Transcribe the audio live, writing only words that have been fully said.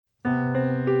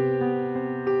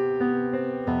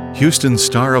Houston's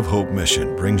Star of Hope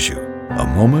mission brings you a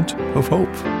moment of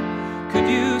hope. Could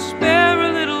you spare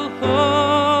a little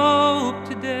hope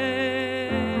today?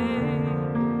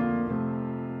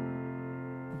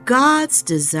 God's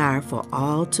desire for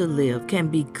all to live can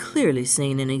be clearly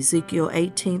seen in Ezekiel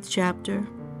 18th chapter.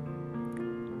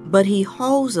 But he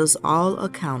holds us all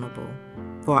accountable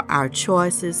for our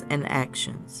choices and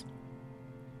actions.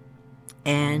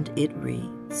 And it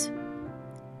reads,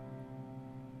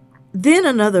 "Then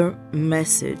another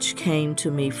message came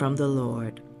to me from the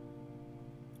Lord.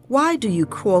 Why do you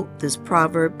quote this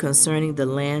proverb concerning the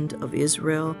land of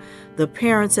Israel? The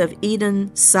parents have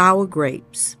eaten sour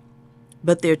grapes,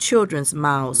 but their children's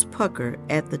mouths pucker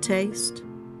at the taste.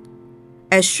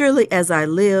 As surely as I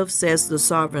live, says the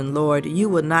sovereign Lord, you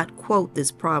will not quote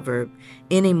this proverb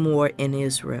anymore in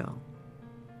Israel.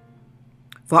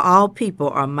 For all people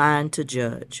are mine to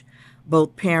judge,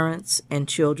 both parents and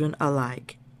children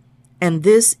alike. And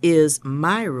this is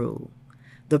my rule.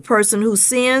 The person who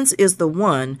sins is the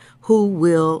one who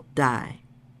will die.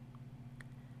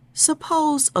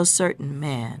 Suppose a certain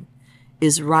man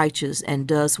is righteous and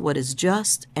does what is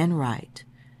just and right.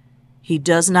 He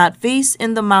does not feast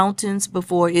in the mountains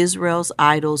before Israel's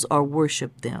idols or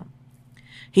worship them.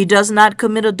 He does not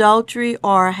commit adultery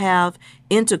or have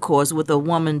intercourse with a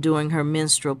woman during her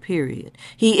menstrual period.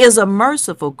 He is a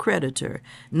merciful creditor,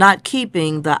 not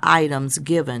keeping the items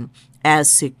given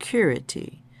as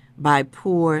security by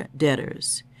poor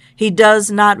debtors. He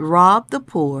does not rob the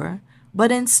poor,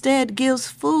 but instead gives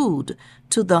food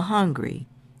to the hungry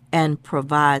and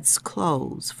provides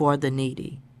clothes for the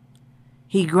needy.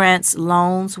 He grants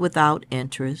loans without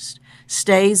interest,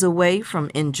 stays away from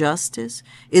injustice,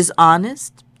 is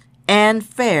honest and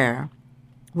fair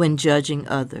when judging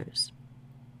others,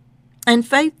 and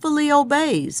faithfully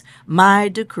obeys my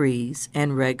decrees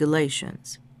and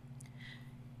regulations.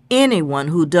 Anyone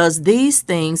who does these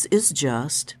things is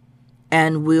just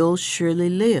and will surely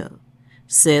live,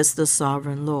 says the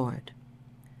sovereign Lord.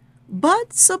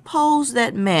 But suppose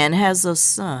that man has a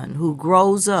son who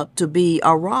grows up to be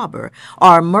a robber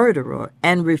or a murderer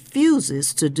and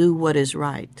refuses to do what is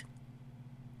right.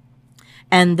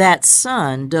 And that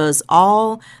son does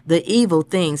all the evil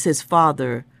things his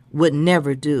father would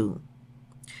never do.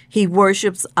 He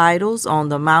worships idols on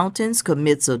the mountains,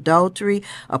 commits adultery,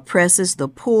 oppresses the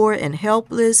poor and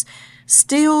helpless,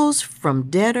 steals from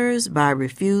debtors by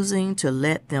refusing to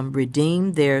let them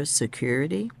redeem their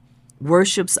security,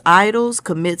 worships idols,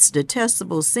 commits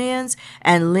detestable sins,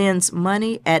 and lends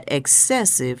money at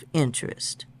excessive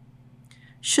interest.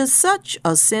 Should such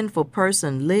a sinful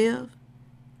person live?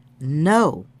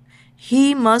 No,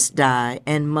 he must die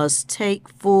and must take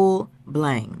full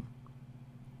blame.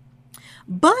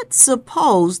 But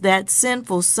suppose that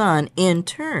sinful son in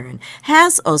turn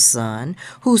has a son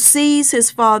who sees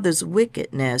his father's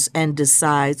wickedness and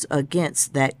decides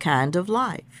against that kind of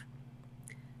life.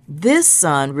 This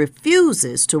son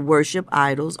refuses to worship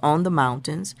idols on the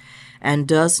mountains and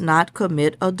does not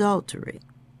commit adultery.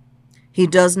 He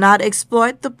does not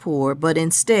exploit the poor, but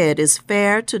instead is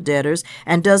fair to debtors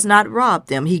and does not rob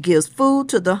them. He gives food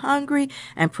to the hungry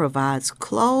and provides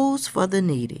clothes for the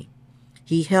needy.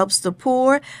 He helps the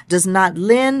poor, does not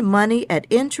lend money at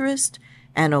interest,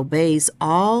 and obeys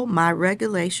all my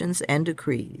regulations and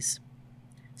decrees.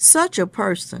 Such a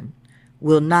person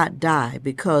will not die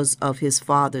because of his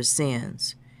father's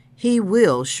sins. He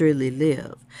will surely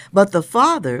live, but the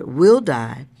father will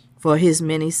die for his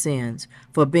many sins,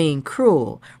 for being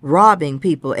cruel, robbing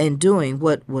people, and doing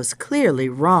what was clearly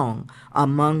wrong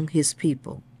among his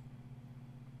people.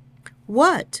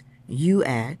 What, you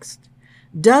asked,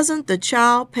 doesn't the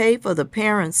child pay for the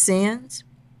parent's sins?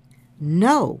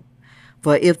 No,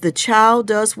 for if the child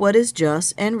does what is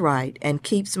just and right and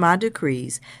keeps my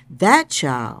decrees, that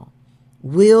child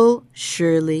will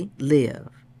surely live.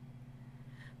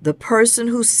 The person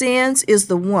who sins is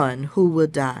the one who will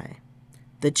die.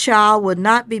 The child will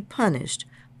not be punished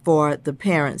for the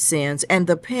parent's sins, and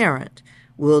the parent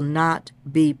will not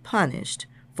be punished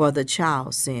for the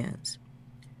child's sins.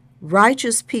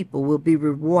 Righteous people will be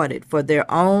rewarded for their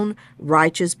own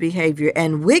righteous behavior,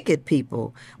 and wicked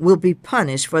people will be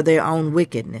punished for their own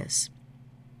wickedness.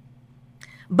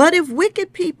 But if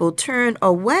wicked people turn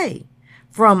away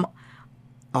from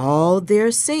all their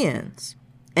sins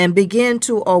and begin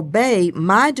to obey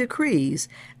my decrees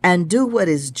and do what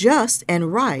is just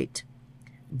and right,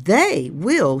 they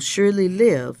will surely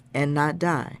live and not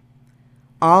die.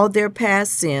 All their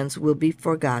past sins will be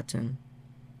forgotten,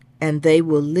 and they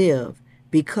will live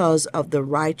because of the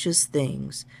righteous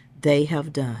things they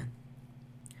have done.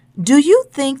 Do you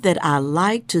think that I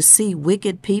like to see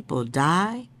wicked people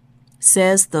die?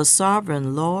 says the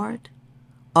sovereign Lord.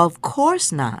 Of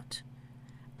course not.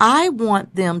 I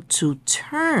want them to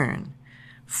turn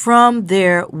from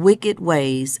their wicked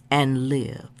ways and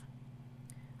live.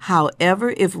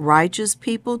 However, if righteous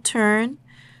people turn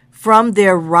from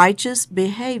their righteous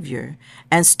behavior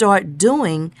and start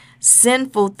doing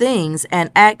sinful things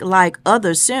and act like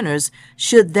other sinners,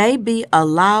 should they be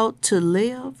allowed to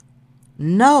live?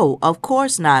 No, of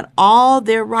course not. All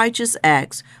their righteous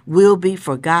acts will be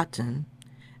forgotten,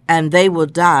 and they will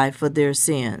die for their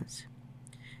sins.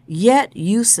 Yet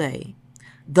you say,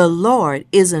 the Lord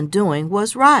isn't doing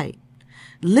what's right.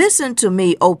 Listen to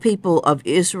me, O people of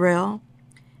Israel.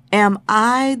 Am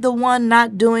I the one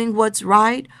not doing what's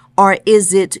right, or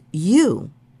is it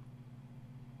you?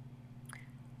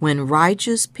 When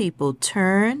righteous people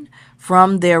turn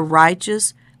from their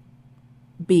righteous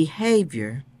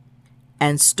behavior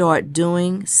and start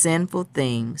doing sinful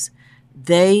things,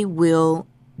 they will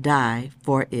die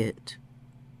for it.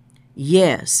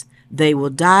 Yes, they will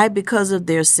die because of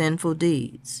their sinful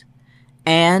deeds.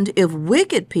 And if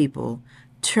wicked people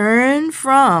turn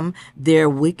from their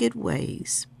wicked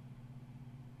ways,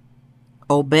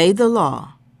 obey the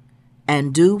law,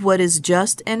 and do what is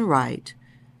just and right,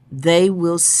 they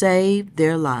will save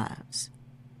their lives.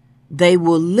 They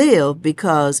will live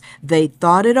because they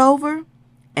thought it over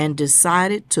and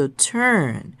decided to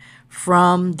turn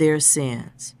from their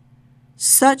sins.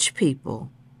 Such people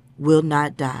will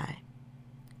not die.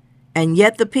 And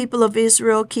yet the people of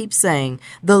Israel keep saying,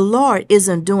 the Lord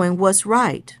isn't doing what's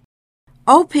right.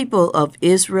 O people of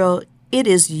Israel, it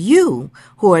is you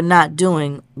who are not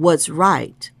doing what's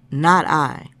right, not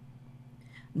I.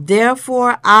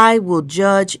 Therefore I will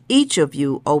judge each of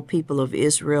you, O people of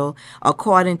Israel,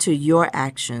 according to your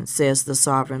actions, says the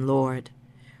sovereign Lord.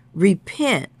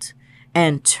 Repent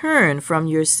and turn from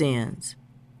your sins.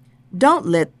 Don't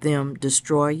let them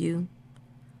destroy you.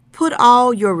 Put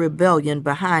all your rebellion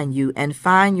behind you and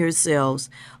find yourselves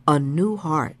a new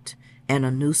heart and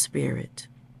a new spirit.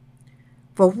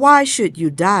 For why should you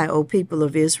die, O people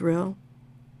of Israel?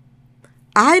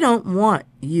 I don't want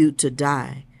you to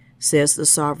die, says the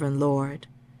sovereign Lord.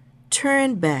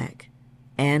 Turn back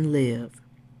and live.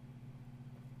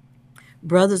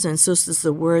 Brothers and sisters,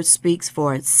 the word speaks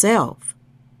for itself.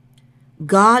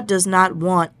 God does not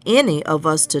want any of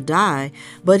us to die,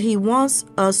 but he wants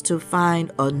us to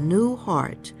find a new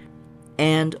heart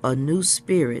and a new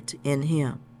spirit in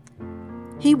him.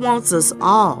 He wants us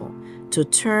all to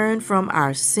turn from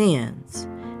our sins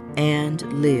and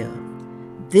live.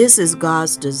 This is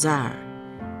God's desire.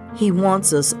 He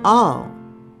wants us all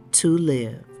to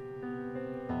live.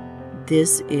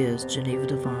 This is Geneva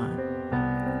DeVaughn.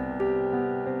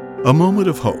 A Moment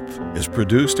of Hope is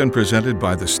produced and presented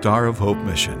by the Star of Hope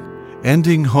Mission,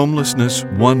 ending homelessness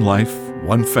one life,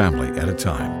 one family at a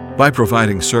time, by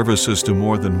providing services to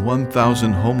more than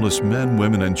 1,000 homeless men,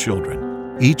 women, and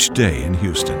children each day in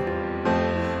Houston.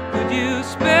 Could you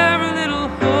spare a little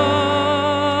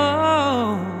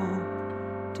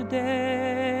hope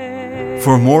today?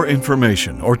 For more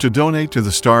information or to donate to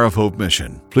the Star of Hope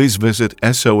Mission, please visit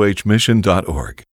sohmission.org.